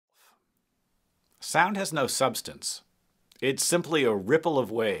Sound has no substance. It's simply a ripple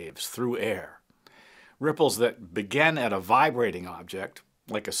of waves through air. Ripples that begin at a vibrating object,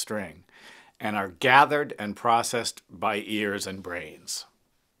 like a string, and are gathered and processed by ears and brains.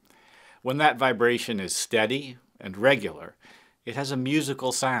 When that vibration is steady and regular, it has a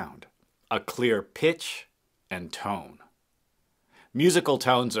musical sound, a clear pitch and tone. Musical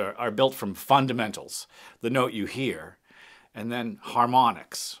tones are built from fundamentals, the note you hear, and then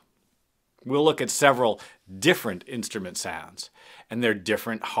harmonics. We'll look at several different instrument sounds and their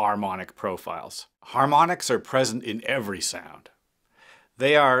different harmonic profiles. Harmonics are present in every sound.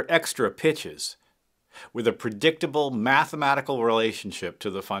 They are extra pitches with a predictable mathematical relationship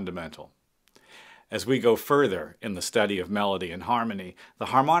to the fundamental. As we go further in the study of melody and harmony, the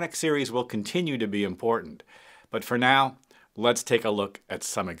harmonic series will continue to be important. But for now, let's take a look at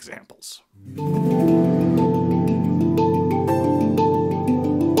some examples.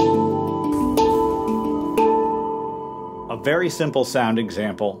 A very simple sound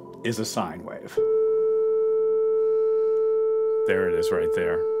example is a sine wave. There it is right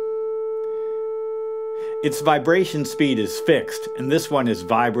there. Its vibration speed is fixed, and this one is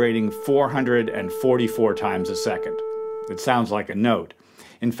vibrating 444 times a second. It sounds like a note.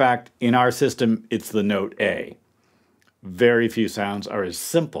 In fact, in our system, it's the note A. Very few sounds are as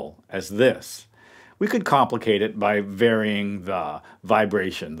simple as this. We could complicate it by varying the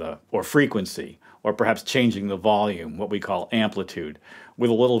vibration or frequency, or perhaps changing the volume, what we call amplitude. With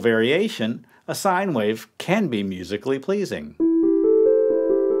a little variation, a sine wave can be musically pleasing.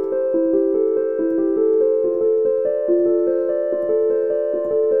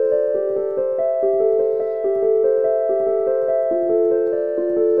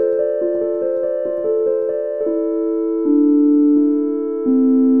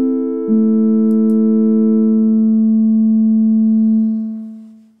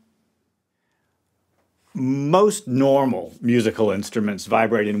 Most normal musical instruments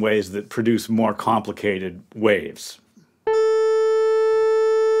vibrate in ways that produce more complicated waves.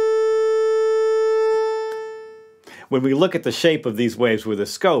 When we look at the shape of these waves with a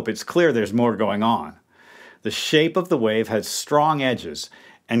scope, it's clear there's more going on. The shape of the wave has strong edges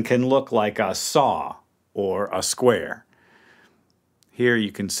and can look like a saw or a square. Here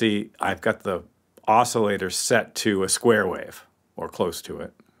you can see I've got the oscillator set to a square wave, or close to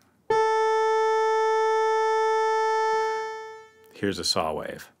it. Here's a saw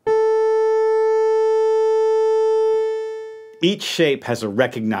wave. Each shape has a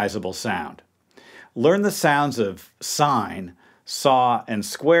recognizable sound. Learn the sounds of sine, saw, and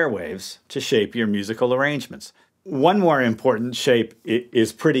square waves to shape your musical arrangements. One more important shape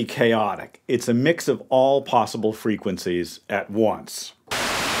is pretty chaotic. It's a mix of all possible frequencies at once.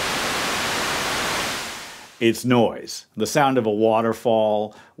 It's noise. The sound of a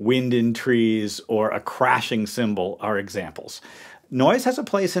waterfall, wind in trees, or a crashing cymbal are examples. Noise has a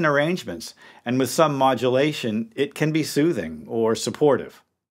place in arrangements, and with some modulation, it can be soothing or supportive.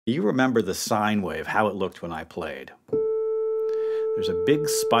 You remember the sine wave, how it looked when I played. There's a big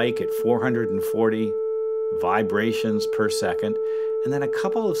spike at 440 vibrations per second, and then a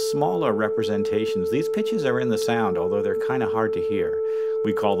couple of smaller representations. These pitches are in the sound, although they're kind of hard to hear.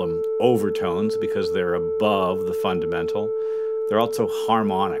 We call them overtones because they're above the fundamental. They're also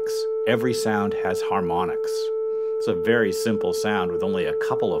harmonics. Every sound has harmonics. It's a very simple sound with only a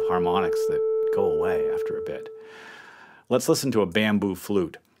couple of harmonics that go away after a bit. Let's listen to a bamboo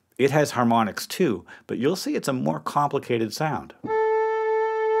flute. It has harmonics too, but you'll see it's a more complicated sound.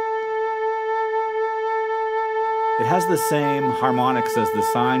 It has the same harmonics as the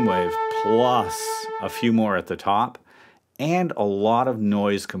sine wave, plus a few more at the top, and a lot of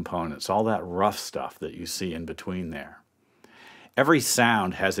noise components, all that rough stuff that you see in between there. Every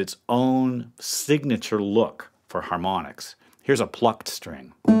sound has its own signature look for harmonics. Here's a plucked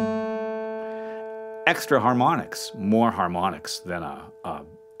string. Extra harmonics, more harmonics than a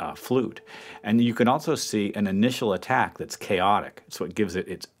flute. And you can also see an initial attack that's chaotic. It's what gives it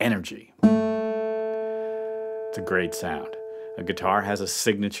its energy. It's a great sound. A guitar has a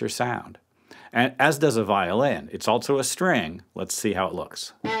signature sound, and as does a violin. It's also a string. Let's see how it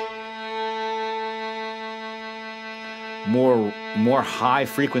looks. More high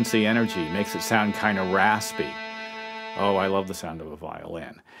frequency energy makes it sound kind of raspy. Oh, I love the sound of a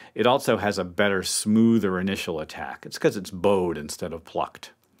violin. It also has a better, smoother initial attack. It's because it's bowed instead of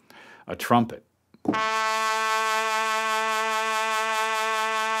plucked. A trumpet.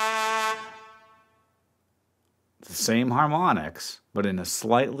 The same harmonics, but in a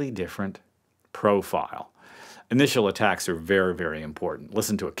slightly different profile. Initial attacks are very, very important.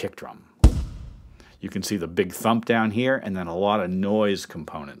 Listen to a kick drum. You can see the big thump down here and then a lot of noise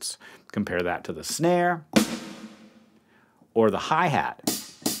components. Compare that to the snare or the hi-hat.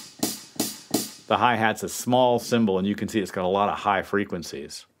 The hi-hat's a small cymbal and you can see it's got a lot of high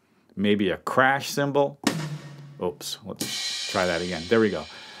frequencies. Maybe a crash cymbal. Oops, let's try that again. There we go.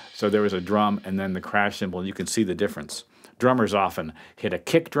 So there was a drum and then the crash cymbal, and you can see the difference. Drummers often hit a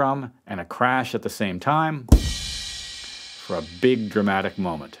kick drum and a crash at the same time for a big dramatic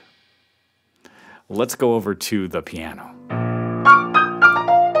moment. Let's go over to the piano.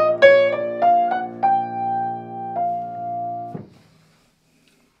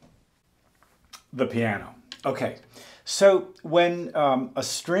 The piano. Okay, so when a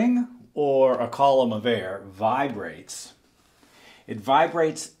string or a column of air vibrates, it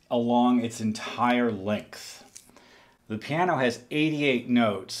vibrates along its entire length. The piano has 88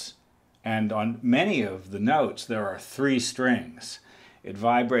 notes, and on many of the notes there are 3 strings. It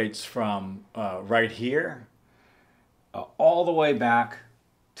vibrates from right here all the way back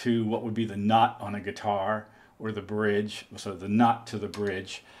to what would be the nut on a guitar, or the bridge, so the nut to the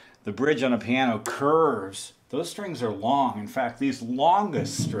bridge. The bridge on a piano curves. Those strings are long. In fact, these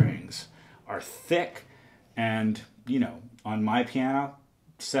longest strings are thick and, you know, on my piano,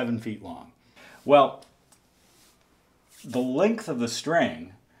 7 feet long. Well, the length of the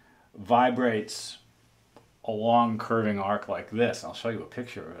string vibrates a long curving arc like this. I'll show you a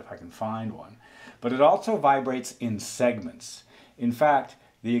picture of it if I can find one. But it also vibrates in segments. In fact,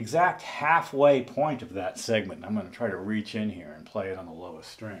 the exact halfway point of that segment, I'm going to try to reach in here and play it on the lowest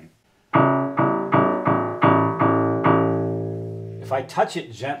string. If I touch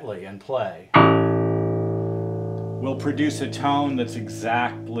it gently and play, we'll produce a tone that's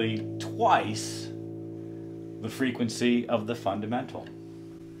exactly twice the frequency of the fundamental.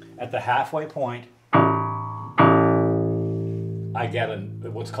 At the halfway point, I get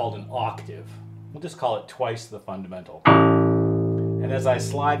what's called an octave. We'll just call it twice the fundamental. And as I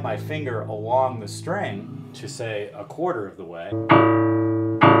slide my finger along the string to, say, a quarter of the way,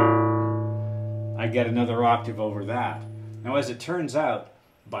 I get another octave over that. Now, as it turns out,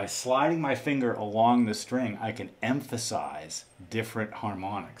 by sliding my finger along the string, I can emphasize different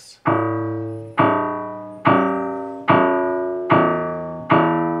harmonics.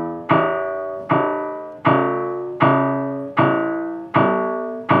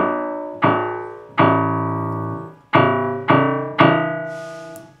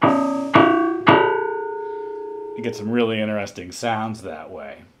 You get some really interesting sounds that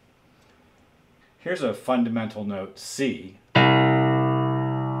way. Here's a fundamental note C.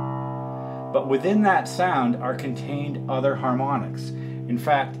 But within that sound are contained other harmonics. In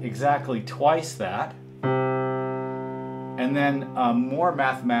fact, exactly twice that. And then a more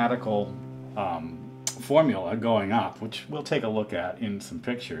mathematical formula going up, which we'll take a look at in some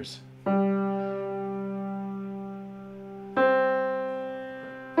pictures.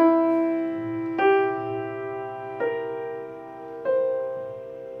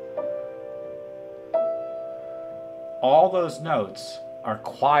 All those notes are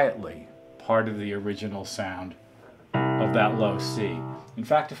quietly part of the original sound of that low C. In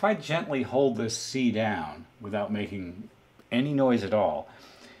fact, if I gently hold this C down without making any noise at all,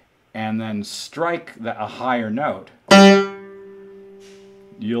 and then strike a higher note,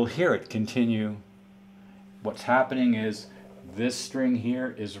 you'll hear it continue. What's happening is this string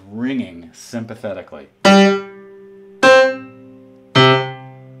here is ringing sympathetically.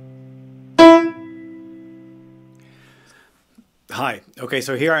 Hi. Okay,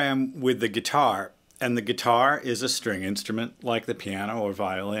 so here I am with the guitar, and the guitar is a string instrument like the piano or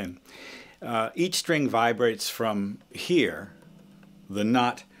violin. Each string vibrates from here, the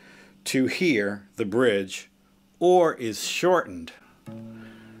nut, to here, the bridge, or is shortened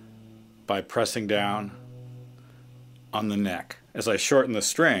by pressing down on the neck. As I shorten the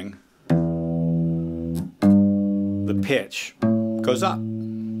string, the pitch goes up.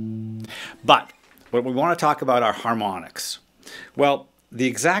 But what we want to talk about are harmonics. Well, the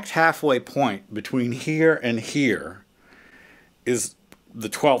exact halfway point between here and here is the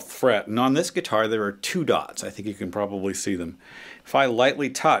 12th fret, and on this guitar there are 2 dots. I think you can probably see them. If I lightly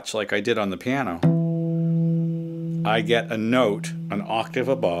touch, like I did on the piano, I get a note an octave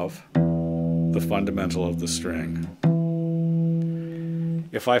above the fundamental of the string.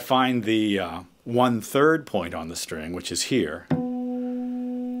 If I find the 1/3 point on the string, which is here,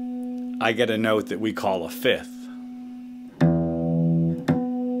 I get a note that we call a 5th.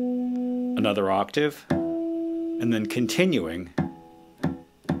 Another octave, and then continuing.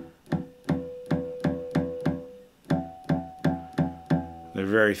 They're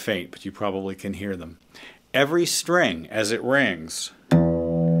very faint, but you probably can hear them. Every string, as it rings,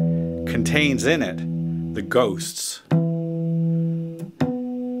 contains in it the ghosts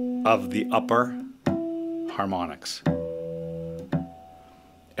of the upper harmonics.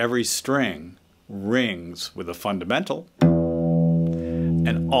 Every string rings with a fundamental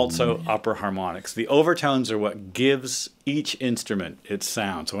and also upper harmonics. The overtones are what gives each instrument its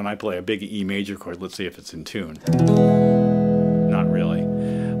sound. So when I play a big E major chord, let's see if it's in tune. Not really.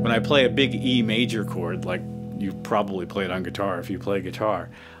 When I play a big E major chord, like you probably play it on guitar if you play guitar,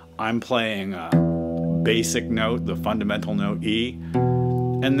 I'm playing a basic note, the fundamental note E,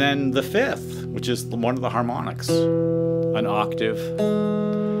 and then the fifth, which is one of the harmonics, an octave,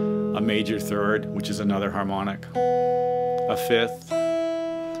 a major third, which is another harmonic, a fifth,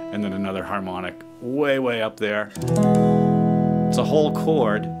 and then another harmonic way, way up there. It's a whole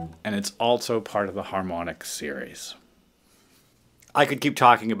chord, and it's also part of the harmonic series. I could keep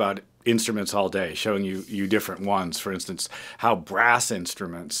talking about instruments all day, showing you different ones. For instance, how brass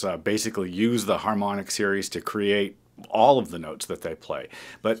instruments basically use the harmonic series to create all of the notes that they play.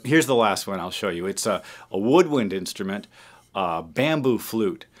 But here's the last one I'll show you. It's a woodwind instrument, a bamboo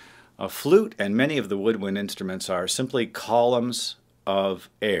flute. A flute and many of the woodwind instruments are simply columns of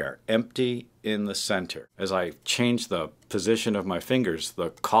air, empty in the center. As I change the position of my fingers,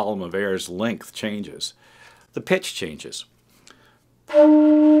 the column of air's length changes. The pitch changes.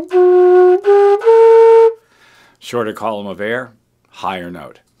 Shorter column of air, higher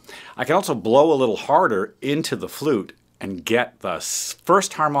note. I can also blow a little harder into the flute and get the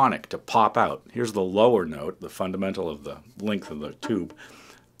first harmonic to pop out. Here's the lower note, the fundamental of the length of the tube.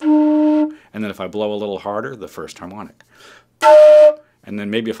 And then if I blow a little harder, the first harmonic. And then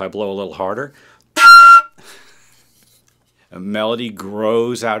maybe if I blow a little harder, a melody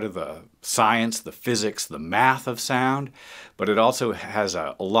grows out of the science, the physics, the math of sound, but it also has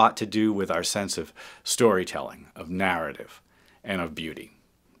a lot to do with our sense of storytelling, of narrative, and of beauty.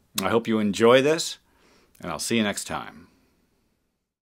 I hope you enjoy this, and I'll see you next time.